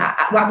vida,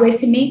 o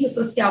adoecimento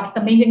social, que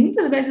também vem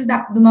muitas vezes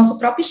do nosso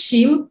próprio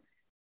estilo,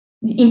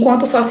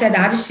 enquanto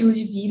sociedade, estilo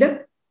de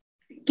vida,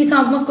 que são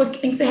algumas coisas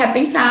que têm que ser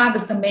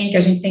repensadas também, que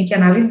a gente tem que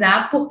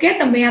analisar, porque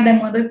também a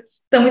demanda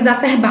tão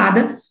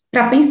exacerbada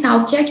para pensar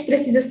o que é que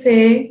precisa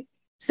ser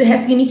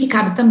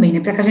ressignificado também, né,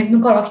 para que a gente não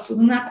coloque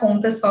tudo na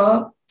conta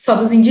só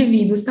dos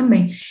indivíduos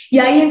também. E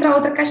aí entra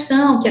outra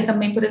questão, que é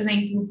também, por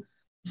exemplo,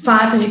 o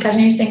fato de que a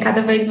gente tem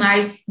cada vez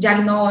mais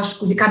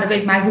diagnósticos e cada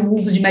vez mais o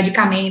uso de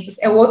medicamentos,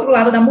 é o outro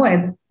lado da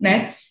moeda,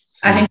 né?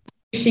 Sim. A gente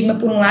tem estigma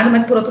por um lado,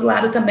 mas por outro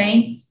lado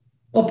também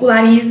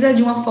populariza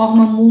de uma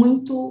forma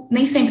muito,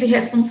 nem sempre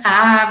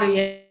responsável, e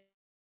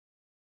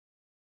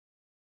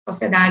a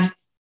sociedade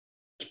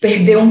que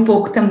perdeu um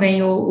pouco também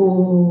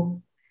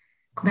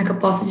como é que eu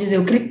posso dizer,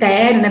 o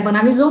critério, né,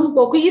 banalizou um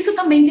pouco, e isso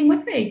também tem um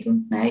efeito,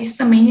 né, isso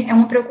também é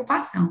uma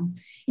preocupação.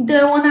 Então,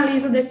 eu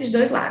analiso desses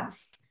dois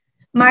lados.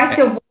 Mas,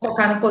 se eu vou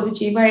focar no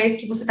positivo, é esse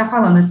que você está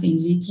falando, assim,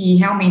 de que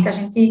realmente a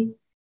gente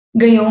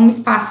ganhou um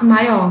espaço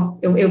maior.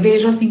 Eu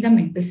vejo assim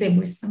também,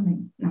 percebo isso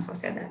também na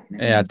sociedade.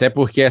 Né? Até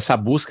porque essa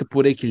busca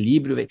por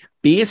equilíbrio,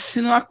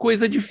 pense numa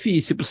coisa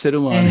difícil para o ser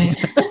humano.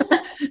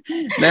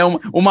 Né?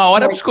 Uma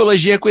hora a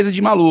psicologia é coisa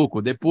de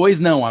maluco, depois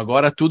não,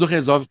 agora tudo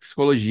resolve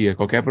psicologia,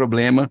 qualquer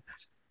problema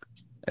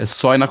é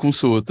só ir na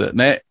consulta,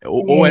 né?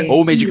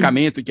 Ou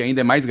medicamento, que ainda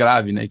é mais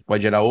grave, né? Que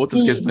pode gerar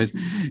outras questões.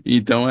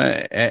 Então,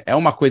 é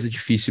uma coisa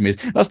difícil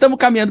mesmo. Nós estamos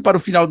caminhando para o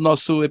final do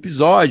nosso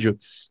episódio,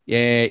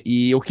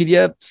 e eu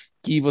queria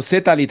que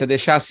você, Thalita,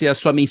 deixasse a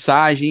sua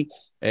mensagem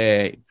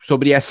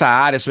sobre essa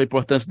área, sobre a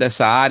importância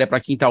dessa área, para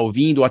quem está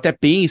ouvindo, ou até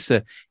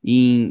pensa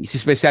em se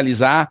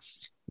especializar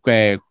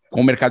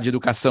com o mercado de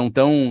educação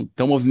tão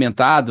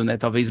movimentado, né?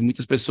 Talvez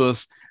muitas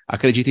pessoas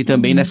acreditem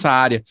também nessa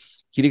área.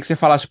 Queria que você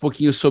falasse um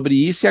pouquinho sobre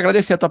isso e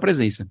agradecer a tua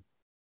presença.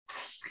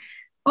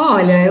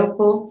 Olha, eu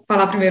vou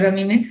falar primeiro a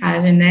minha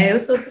mensagem, né? Eu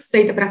sou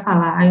suspeita para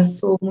falar, eu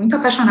sou muito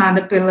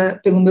apaixonada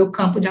pelo meu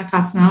campo de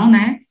atuação,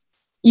 né?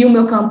 E o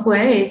meu campo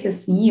é esse,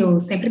 assim, eu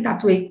sempre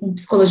atuei com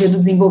psicologia do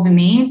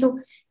desenvolvimento,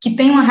 que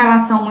tem uma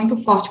relação muito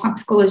forte com a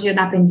psicologia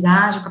da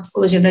aprendizagem, com a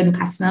psicologia da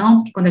educação,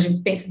 porque quando a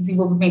gente pensa em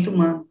desenvolvimento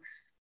humano,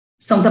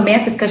 são também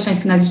essas questões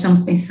que nós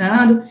estamos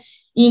pensando.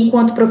 E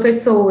enquanto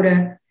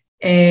professora,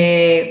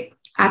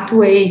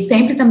 atuei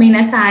sempre também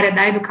nessa área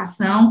da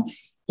educação,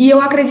 e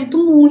eu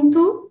acredito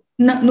muito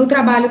no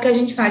trabalho que a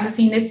gente faz,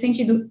 assim, nesse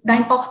sentido da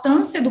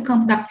importância do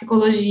campo da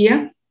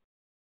psicologia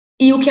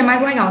e o que é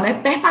mais legal, né,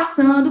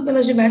 perpassando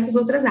pelas diversas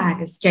outras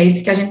áreas, que é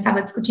isso que a gente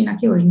estava discutindo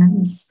aqui hoje, né,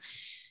 isso.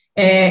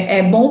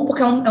 É bom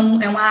porque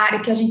é uma área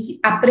que a gente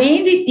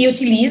aprende e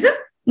utiliza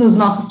nos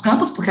nossos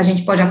campos, porque a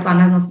gente pode atuar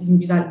nas nossas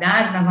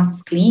individualidades, nas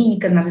nossas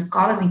clínicas, nas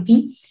escolas,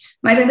 enfim,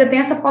 mas ainda tem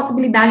essa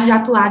possibilidade de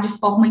atuar de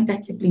forma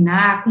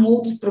interdisciplinar, com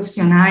outros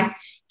profissionais,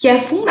 que é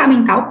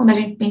fundamental quando a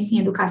gente pensa em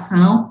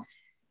educação.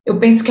 Eu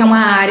penso que é uma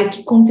área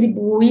que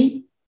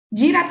contribui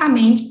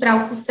diretamente para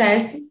o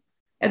sucesso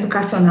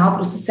educacional,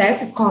 para o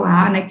sucesso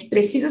escolar, né, que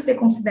precisa ser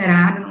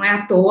considerada, não é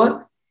à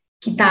toa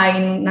que está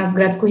aí nas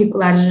grades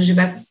curriculares dos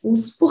diversos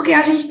cursos, porque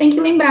a gente tem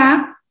que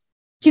lembrar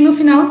que, no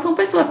final, são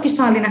pessoas que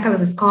estão ali naquelas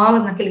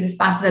escolas, naqueles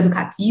espaços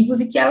educativos,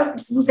 e que elas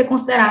precisam ser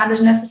consideradas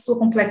nessa sua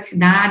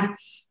complexidade,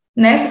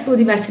 nessa sua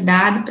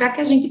diversidade, para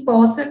que a gente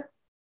possa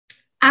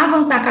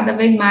avançar cada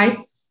vez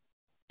mais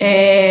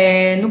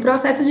no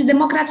processo de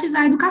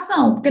democratizar a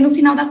educação, porque no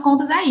final das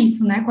contas é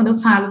isso, né? Quando eu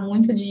falo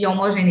muito de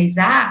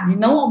homogeneizar, de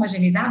não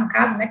homogeneizar, no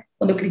caso, né?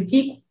 Quando eu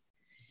critico,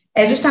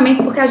 é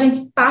justamente porque a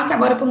gente parte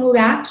agora para um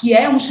lugar que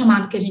é um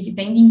chamado que a gente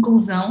tem de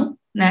inclusão,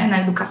 né,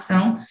 na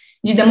educação,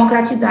 de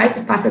democratizar esse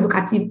espaço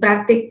educativo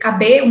para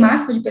caber o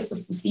máximo de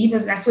pessoas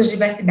possíveis nas suas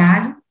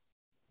diversidades,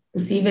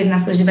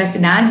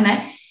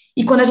 né?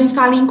 E quando a gente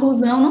fala em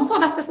inclusão, não só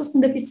das pessoas com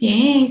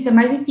deficiência,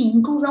 mas, enfim,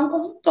 inclusão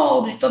como um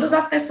todo, de todas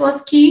as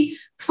pessoas que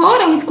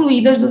foram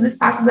excluídas dos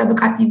espaços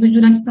educativos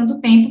durante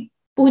tanto tempo,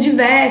 por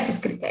diversos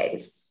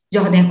critérios, de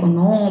ordem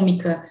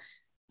econômica,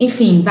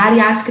 enfim,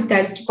 variados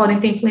critérios que podem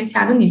ter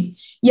influenciado nisso.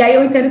 E aí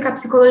eu entendo que a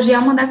psicologia é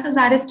uma dessas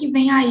áreas que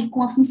vem aí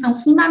com a função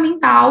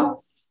fundamental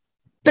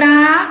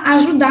para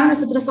ajudar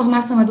nessa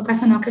transformação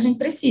educacional que a gente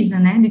precisa,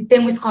 né, de ter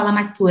uma escola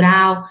mais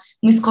plural,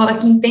 uma escola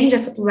que entende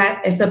essa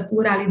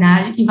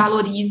pluralidade e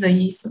valoriza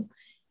isso,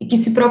 e que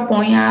se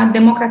propõe a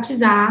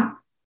democratizar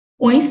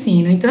o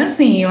ensino. Então,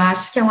 assim, eu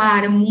acho que é uma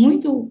área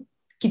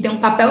que tem um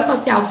papel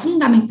social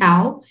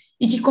fundamental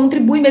e que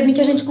contribui mesmo,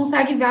 que a gente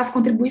consegue ver as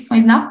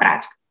contribuições na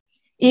prática.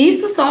 E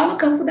isso só no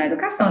campo da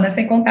educação, né,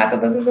 sem contar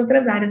todas as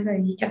outras áreas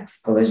aí que a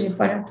psicologia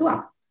pode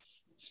atuar.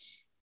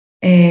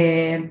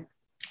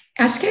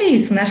 Acho que é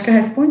isso, né? Acho que eu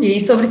respondi.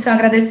 E sobre o seu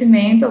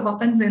agradecimento, eu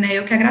volto a dizer, né?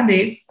 Eu que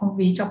agradeço o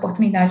convite, a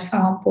oportunidade de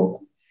falar um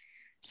pouco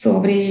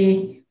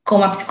sobre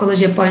como a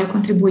psicologia pode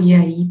contribuir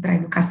aí para a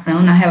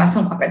educação, na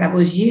relação com a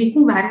pedagogia e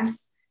com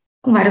várias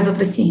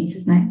outras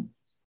ciências, né?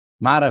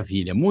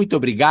 Maravilha. Muito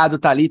obrigado,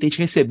 Thalita. A gente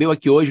recebeu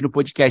aqui hoje no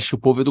podcast O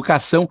Povo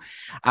Educação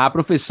a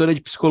professora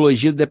de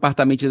psicologia do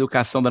departamento de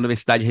educação da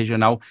Universidade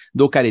Regional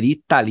do Cariri,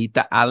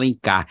 Thalita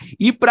Alencar.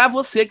 E para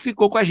você que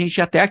ficou com a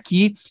gente até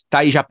aqui,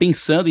 tá aí já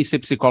pensando em ser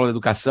psicólogo da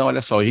educação,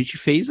 olha só, a gente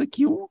fez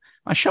aqui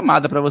uma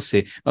chamada para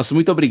você. Nosso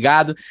muito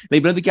obrigado.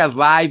 Lembrando que as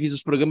lives,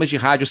 os programas de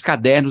rádio, os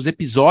cadernos, os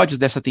episódios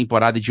dessa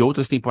temporada e de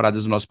outras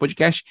temporadas do nosso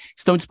podcast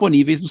estão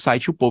disponíveis no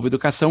site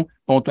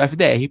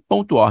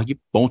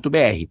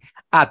opovoeducação.fdr.org.br.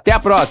 Até a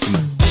próxima!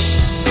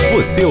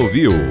 Você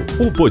ouviu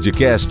o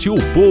podcast O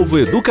Povo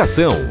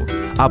Educação.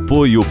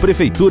 Apoio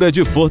Prefeitura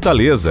de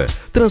Fortaleza,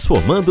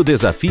 transformando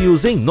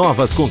desafios em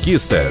novas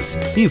conquistas.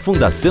 E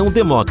Fundação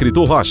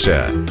Demócrito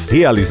Rocha.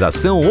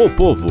 Realização O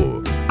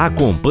Povo.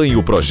 Acompanhe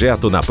o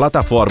projeto na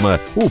plataforma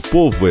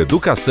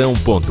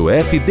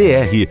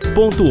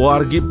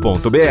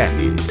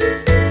opovoeducação.fdr.org.br.